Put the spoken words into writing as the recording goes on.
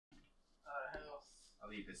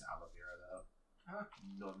leave this aloe vera though. Huh?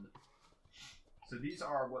 None. So these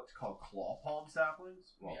are what's called claw palm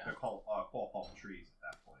saplings. Well, they're called claw palm trees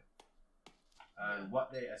at that point. And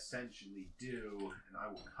what they essentially do, and I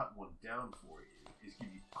will cut one down for you, is give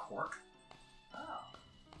you cork. Oh.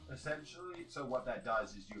 Essentially, so what that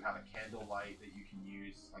does is you have a candle light that you can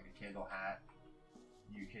use, like a candle hat.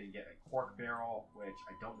 You can get a cork barrel, which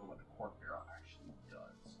I don't know what the cork barrel actually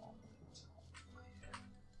does.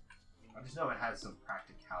 I just know it has some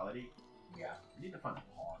practicality. Yeah. I need to find a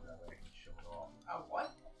pog, that way I can show it off. A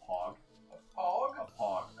what? A pog. A pog? A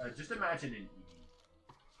pog. Just imagine an Eevee.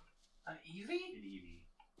 An Eevee? An Eevee,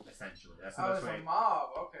 essentially. That's the Oh, best it's way. a mob.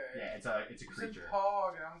 Okay. Yeah, it's a You creature. said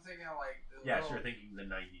pog, and I'm thinking like. Yes, you're thinking the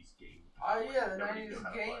 '90s game. Oh yeah, the Nobody 90s knew how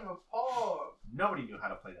to game play. of pog. Nobody knew how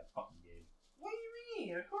to play that fucking game. What do you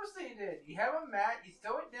mean? Of course they did. You have a mat, you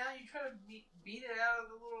throw it down, you try to beat it out of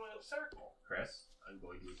the little circle. Chris, I'm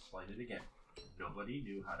going to explain it again. Nobody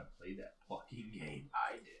knew how to play that fucking game.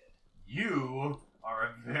 I did. You are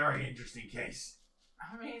a very interesting case.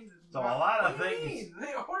 I mean, So a lot of what do you things. mean?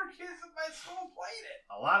 The older kids at my school played it.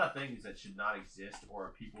 A lot of things that should not exist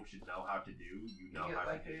or people should know how to do, you know You get how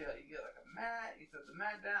like to do. you get like a mat, you throw the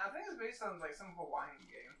mat down. I think it's based on like some Hawaiian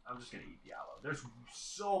game. I'm just gonna eat the aloe. There's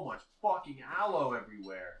so much fucking aloe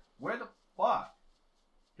everywhere. Where the fuck?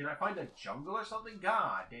 Can I find a jungle or something?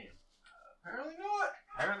 God damn. Apparently not.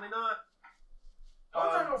 Apparently not.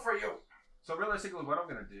 No jungle for you. So realistically, what I'm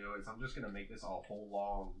gonna do is I'm just gonna make this a whole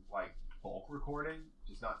long like bulk recording,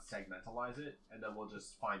 just not segmentalize it, and then we'll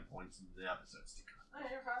just find points in the episodes to cut.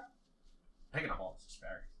 Hey, you're fine. Picking up all this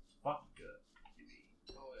asparagus. It's fucking good.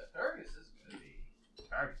 Oh, yeah, asparagus is good.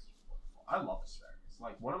 Asparagus is wonderful. I love asparagus.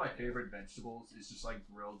 Like one of my favorite vegetables is just like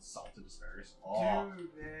grilled salted asparagus. Oh, Dude,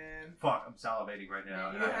 man. fuck! I'm salivating right now.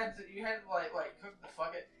 Man, you had to like cook the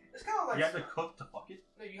fuck it. It's kind of like You had to cook to fuck it.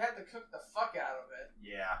 No, you had to cook the fuck out of it.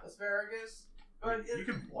 Yeah. Asparagus. I But mean, you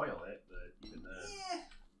can boil it, but even then,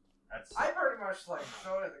 that's. I pretty much like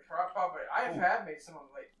throw it in the crock pot, but I have made some of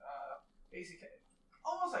like basically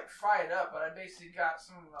almost like fry it up. But I basically got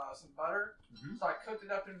some butter, so I cooked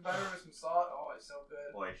it up in butter with some salt. Oh, it's so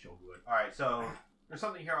good. Boy, it's so good. All right, so there's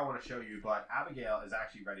something here I want to show you, but Abigail is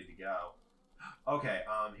actually ready to go. Okay,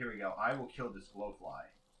 here we go. I will kill this glowfly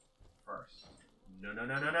first. No!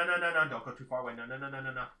 Don't go too far away. No!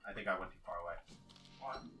 I think I went too far away.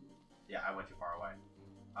 What? Yeah, I went too far away.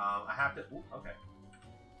 I have to. Ooh, okay.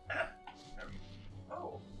 There we go.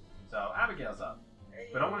 Oh. So Abigail's up,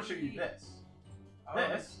 but I want to show you this.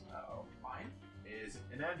 This mine is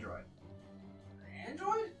an android, An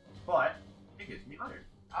android. but it gives me iron.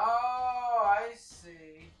 Oh, I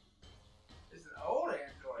see. It's an old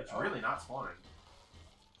android. It's really not spawning.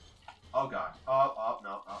 Oh god. Oh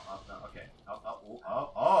no. Okay.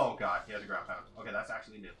 Oh god. He has a ground pound. Okay, that's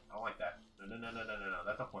actually new. I don't like that. No.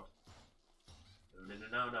 That's a point.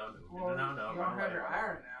 No. You don't have your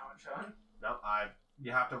iron now, Sean. No,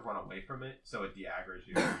 you have to run away from it so it de-aggroes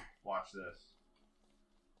you. Watch this.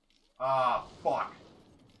 Ah, fuck.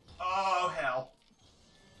 Oh hell.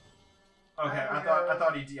 Okay, I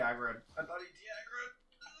thought he de-aggroed. Oh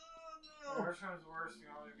no. Worst comes to worst, you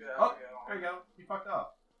can always get Oh, out. there you go. He fucked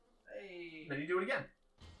up. Hey. Then you do it again.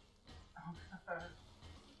 Oh god.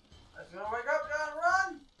 That's gonna wake up, John.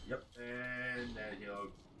 Run! Yep. And then he'll.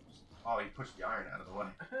 Oh, he pushed the iron out of the way.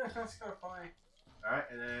 That's kind of funny. Alright,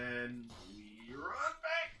 and then we run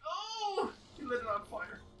back. Oh! He lit it on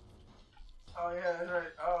fire. Oh yeah, that's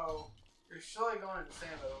right. Oh. You're slowly going into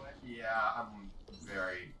sand, by the way. Yeah, I'm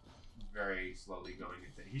very, very slowly going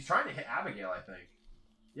into. He's trying to hit Abigail, I think.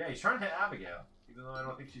 Yeah, he's trying to hit Abigail. Even though I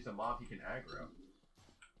don't think she's a mob he can aggro.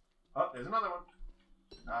 Oh, there's another one.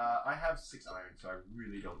 I have 6 iron, so I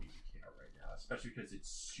really don't need to care right now. Especially because it's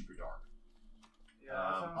super dark. Yeah,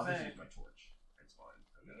 that's what I'm I'll just saying. use my torch. It's fine.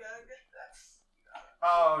 You gotta get that.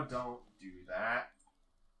 Oh, don't do that.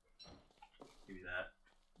 Give me that.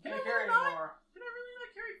 Can't carry anymore. Can I really not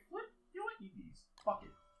carry flint? You know what? Eat these. Fuck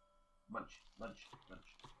it. Munch.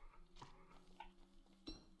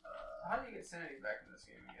 How do you get sanity back in this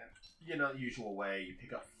game again? You know, the usual way. You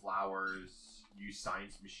pick up flowers, use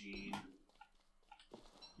science machine.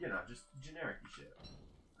 You know, just generic shit.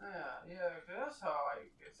 Yeah, that's how I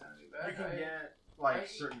get sanity back. You can get, like, I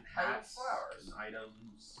certain I eat hats flowers. and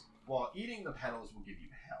items. Well, eating the petals will give you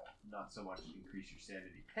health, not so much to increase your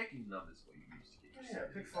sanity. Picking them is what you use to get your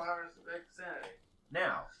sanity. Pick flowers to make sanity.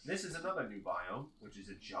 Now, this is another new biome, which is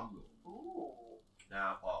a jungle. Ooh.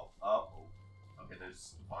 Now, okay,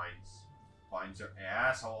 there's vines. Vines are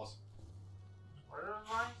assholes. What are the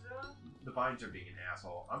vines doing? The vines are being an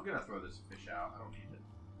asshole. I'm gonna throw this fish out. I don't need it.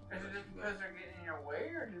 Is it just because they're getting in your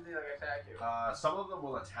way, or do they like attack you? Some of them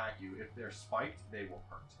will attack you. If they're spiked, they will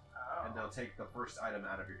hurt. Oh. And they'll take the first item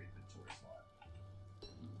out of your inventory slot.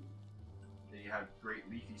 Then you have great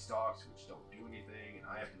leafy stalks, which don't do anything, and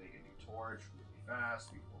I have to make a new torch really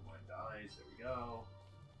fast before mine dies. There we go.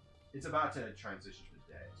 It's about to transition to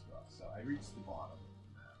day as well, so I reached the bottom of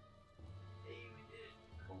the map.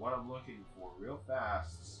 But what I'm looking for real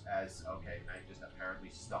fast, okay, night just apparently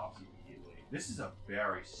stops immediately. This is a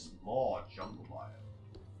very small jungle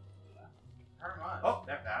biome. Very much. Oh,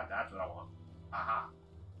 that's what I want. Aha.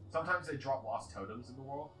 Sometimes they drop lost totems in the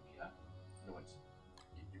world. Yeah. No, it's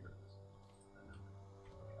get rid of this.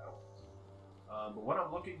 But what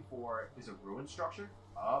I'm looking for is a ruin structure.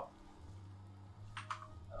 Up.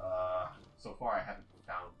 So far I haven't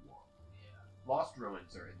found one. Yeah. Lost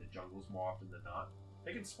ruins are in the jungles more often than not.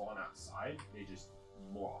 They can spawn outside. They just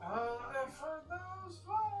more often. Look for those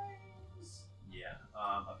vines. Yeah.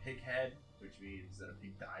 A pig head, which means that a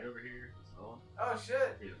pig died over here. There's another one. Oh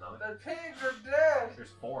shit! Here's another. The pigs are dead. There's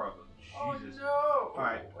 4 of them. Jesus. Oh no!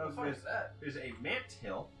 Alright, what the fuck is that? there's a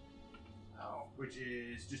manthill, Oh. which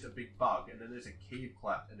is just a big bug, and then there's a cave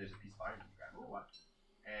cleft, and there's a piece of iron you grab. Ooh.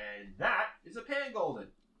 And that is a pangolin.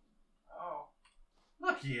 Oh.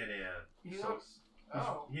 Look at him. He So- looks.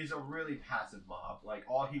 Oh. He's a really passive mob. Like,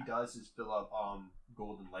 all he does is fill up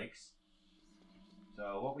golden lakes.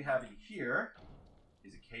 So what we have in here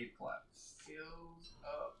is a cave cleft. Fills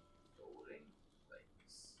up golden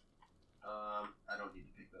lakes. I don't need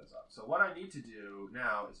to pick those up. So what I need to do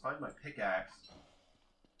now is find my pickaxe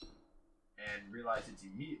and realize it's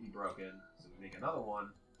immediately broken. So we make another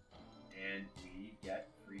one, and we get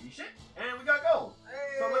free shit. And we got gold.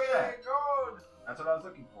 Hey, So look at that. gold. That's what I was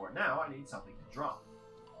looking for. Now I need something to drop.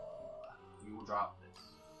 We will drop this.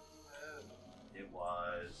 It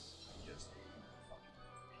was just a fucking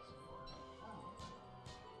piece of work.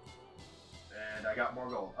 And I got more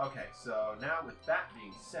gold. Okay, so now with that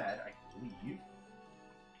being said, I can leave.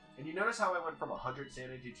 And you notice how I went from 100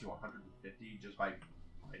 sanity to 150 just by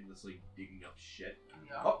mindlessly digging up shit?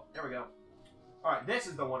 Yeah. Oh, there we go. Alright, this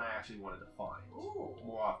is the one I actually wanted to find. Ooh.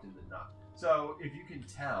 More often than not. So, if you can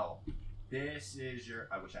tell, this is your...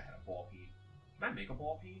 I wish I had a ball peen. Can I make a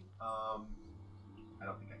ball peen? I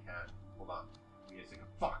don't think I can. Hold on. Give me a second.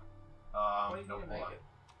 Fuck! What do you no, need to hold make on. it?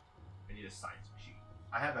 I need a science machine.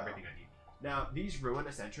 I have everything I need. Now, these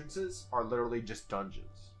ruinous entrances are literally just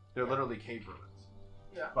dungeons. They're literally cave ruins.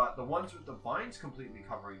 Yeah. But the ones with the vines completely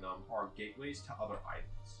covering them are gateways to other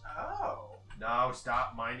islands. Oh. No,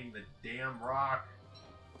 stop mining the damn rock.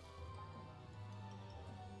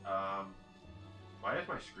 Why is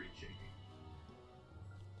my screen shaking?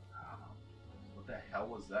 What the hell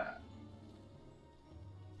was that?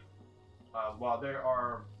 Well, there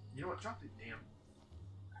are... You know what? Drop the damn...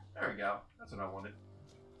 There we go. That's what I wanted.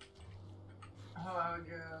 Oh, I was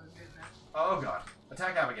getting it. Oh, God.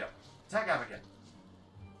 Attack Abigail. Attack Abigail.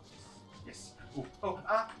 Yes. Ooh. Oh,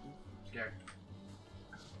 ah. I'm scared.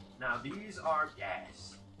 Now, these are...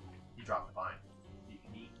 Yes. You drop the vine. You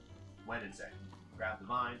can eat when insane. Grab the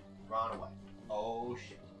vine, run away. Oh,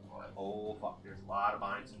 shit. What? Oh, fuck. There's a lot of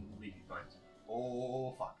vines and leafy vines.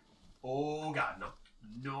 Oh, fuck. Oh, God, no.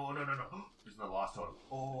 No, no, no, no. There's another lost totem.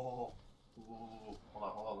 Oh. Ooh.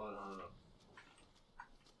 Hold on.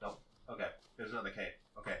 Nope. Okay. There's another cave.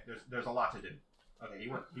 Okay. There's a lot to do. Okay,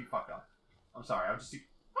 he fucked up. I'm sorry. I'm just...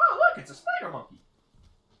 Oh, look! It's a spider monkey!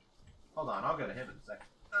 Hold on. I'll go to him in a second.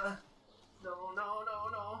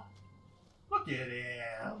 No. Look at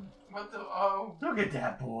him! What the... Oh. Look at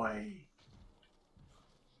that boy!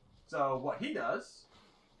 So, what he does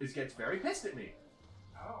is gets very pissed at me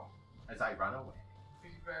Oh. as I run away.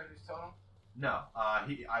 Did you grab his totem? No,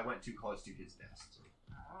 I went too close to his nest.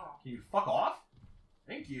 Oh. Can you fuck off?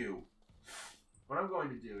 Thank you. What I'm going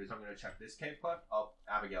to do is I'm going to check this cave clip. Oh,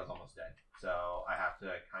 Abigail's almost dead. So I have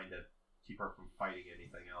to kind of keep her from fighting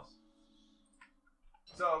anything else.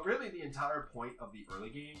 So really the entire point of the early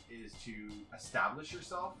game is to establish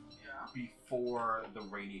yourself before the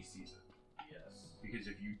rainy season. Yes. Because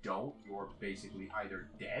if you don't, you're basically either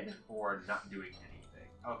dead or not doing anything.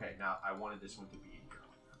 Okay, now I wanted this one to be here.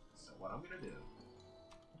 So what I'm going to do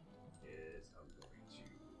is I'm going to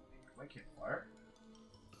make my campfire.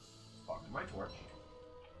 Fuck my torch.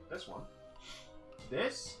 This one.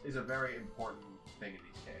 This is a very important thing in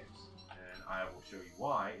these caves, and I will show you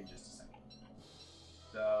why in just a second.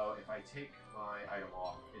 So if I take my item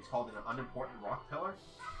off, it's called an unimportant rock pillar.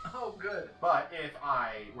 Oh, good. But if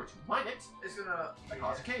I were to mine it, It's gonna... I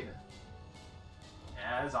cause a cave in.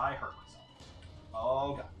 As I hurt myself.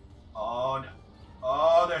 Oh god. Oh no.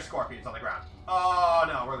 Oh, there's scorpions on the ground. Oh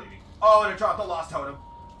no, we're leaving. Oh, and it dropped the lost totem.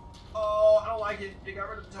 Oh, I don't like it. You got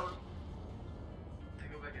rid of the totem. Can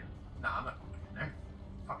I go back in? Nah, I'm not going in there.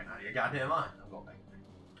 Fucking out of your goddamn mind. I'm going back in there.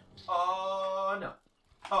 Oh, no.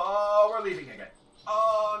 Oh, we're leaving again.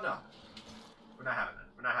 Oh, no. We're not having that.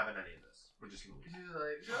 We're not having any of this. We're just gonna leave.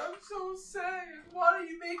 She's like, I'm so sad. Why do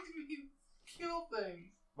you make me kill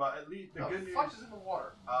things? Well, at least the good news. What the fuck is in the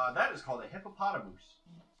water? That is called a hippopotamus.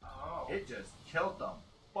 Oh. It just killed the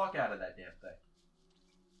fuck out of that damn thing.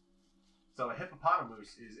 So a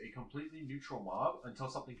hippopotamus is a completely neutral mob until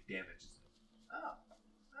something damages it. Oh,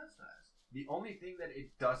 that's nice. The only thing that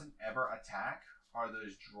it doesn't ever attack are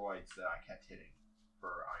those droids that I kept hitting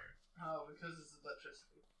for iron. Oh, because it's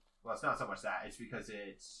electricity. Well, it's not so much that. It's because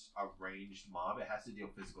it's a ranged mob. It has to deal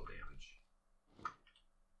physical damage.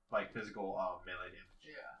 Like physical melee damage.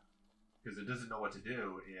 Yeah. Because it doesn't know what to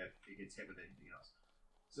do if it gets hit with anything else.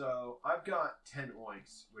 So I've got 10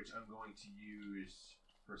 oinks, which I'm going to use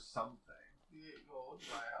for something. You get gold to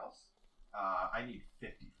buy a house? I need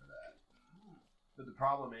 50 for that. But the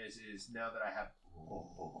problem is now that I have...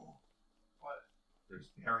 Oh, what? There's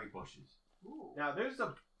berry bushes. Ooh. Now, there's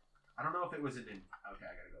a... I don't know if it was okay,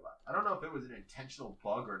 I gotta go left. I don't know if it was an intentional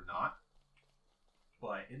bug or not.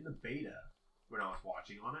 But in the beta, when I was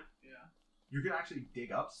watching on it, yeah, you could actually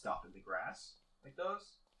dig up stuff in the grass. Like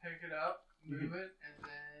those. Pick it up, move it, and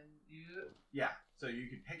then use it? Yeah. So you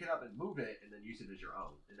can pick it up and move it, and then use it as your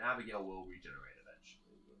own. And Abigail will regenerate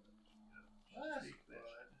eventually. That's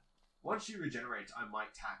good. Once she regenerates, I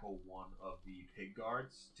might tackle one of the pig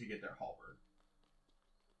guards to get their halberd.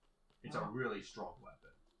 It's a really strong weapon.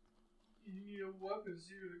 You need a weapon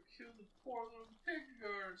here to kill the poor little pig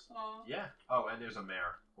guards, huh? Yeah. Oh, and there's a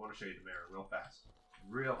mare. I want to show you the mare real fast.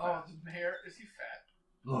 Real Oh, fast. the mayor? Is he fat?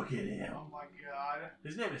 Look at him. Oh my god.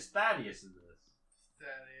 His name is Thaddeus in this.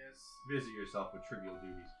 Thaddeus. Visit yourself with trivial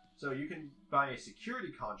duties. So you can buy a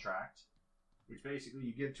security contract, which basically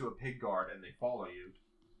you give to a pig guard and they follow you.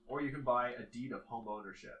 Or you can buy a deed of home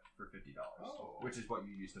ownership for $50, which is what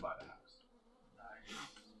you use to buy the house. Nice.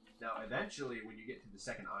 Now, eventually, when you get to the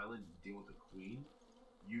second island and deal with the queen,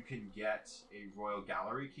 you can get a royal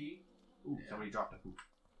gallery key. Ooh, yeah. Somebody dropped a poop.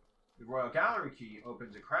 The royal gallery key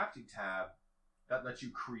opens a crafting tab that lets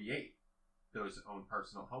you create those own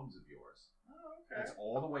personal homes of yours. Oh, okay. It's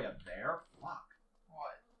all the way up there. Fuck.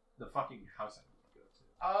 What? The fucking house I need to go to.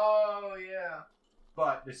 Oh, yeah.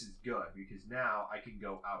 But this is good because now I can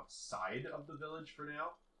go outside of the village for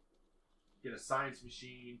now. Get a science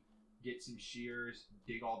machine, get some shears,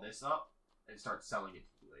 dig all this up, and start selling it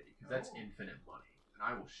to the lady. Because that's infinite money. And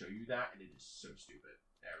I will show you that, and it is so stupid.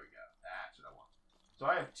 There we go. That's what I want. So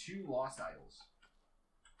I have 2 lost idols.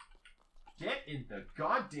 Get in the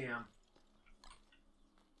goddamn...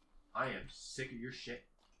 I am sick of your shit.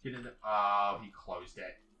 Get in the... Oh, he closed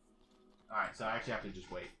it. Alright, so I actually have to just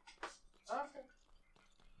wait. Okay.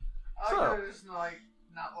 I could just not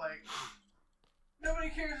like... Nobody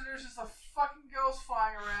cares if there's just a fucking ghost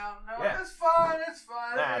flying around. No, yeah. It's fine, it's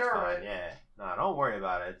fine. That's fine, right. yeah. No, don't worry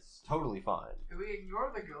about it. It's totally fine. If we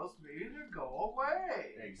ignore the ghost, maybe it'll go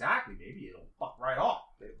away. Exactly. Maybe it'll fuck right off.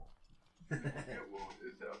 It won't. It won't.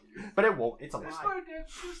 It's obvious. But it won't. It's alive. It's my dead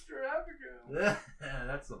sister, Abigail.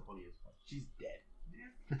 That's the funniest part. She's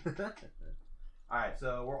dead. Alright,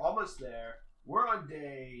 so we're almost there. We're on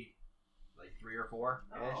day, like, 3 or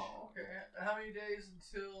 4-ish. Oh, okay. How many days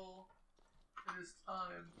until it is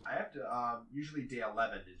time? I have to, usually day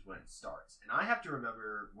 11 is when it starts. And I have to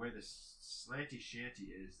remember where the slanty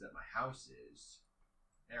shanty is that my house is.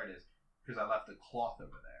 There it is. Because I left the cloth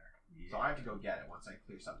over there. Yeah. So I have to go get it once I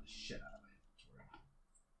clear some of the shit out of my inventory.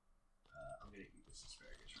 I'm going to eat this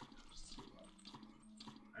asparagus right now. Just to,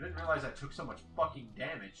 I didn't realize I took so much fucking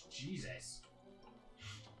damage. Jesus.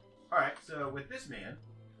 Alright, so with this man,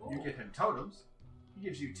 you give him totems. He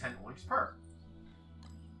gives you 10 oinks per.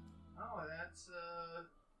 Oh, that's,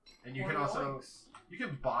 and you can also... Oinks. You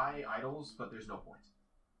can buy idols, but there's no point.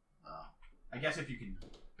 Oh. I guess if you can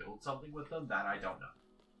build something with them, that I don't know.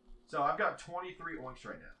 So I've got 23 oinks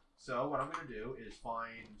right now. So what I'm going to do is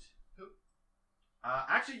find...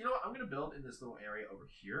 actually, you know what? I'm going to build in this little area over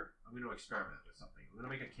here. I'm going to experiment with something. I'm going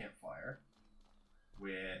to make a campfire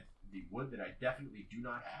with the wood that I definitely do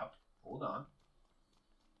not have. Hold on.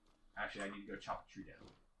 Actually, I need to go chop a tree down.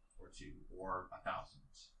 Or 2. Or 1,000.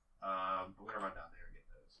 I'm going to run down there and get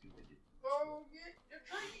those. Go get your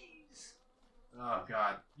trees! Oh,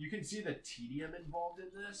 God. You can see the tedium involved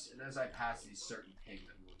in this. And as I pass these certain pigs,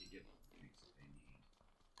 I'm going to get things that they need.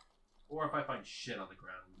 Or if I find shit on the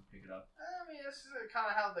ground, we can pick it up. I mean, this is kind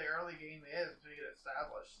of how the early game is to get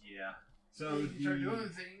established. Yeah. So you can start doing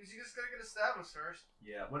things. You just gotta get established first.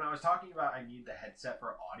 Yeah, when I was talking about I need the headset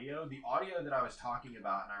for audio, the audio that I was talking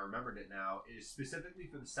about, and I remembered it now, is specifically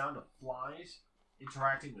for the sound of flies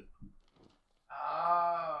interacting with poop.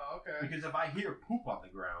 Ah, okay. Because if I hear poop on the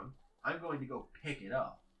ground, I'm going to go pick it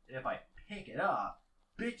up. And if I pick it up,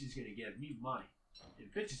 bitch is gonna give me money.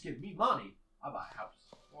 If bitches give me money, I'll buy a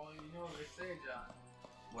house. Well, you know what they say, John.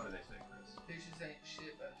 What do they say, Chris? Bitches ain't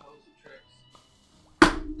shit but hoes and tricks.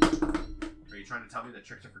 Are you trying to tell me that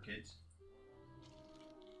tricks are for kids?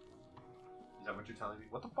 Is that what you're telling me?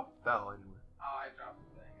 What the fuck fell anyway? Oh, I dropped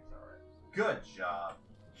the thing. It's alright. Good job.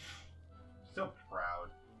 So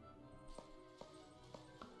proud.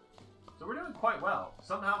 So we're doing quite well.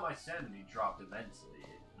 Somehow my sanity dropped immensely.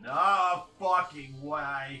 No fucking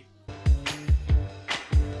way.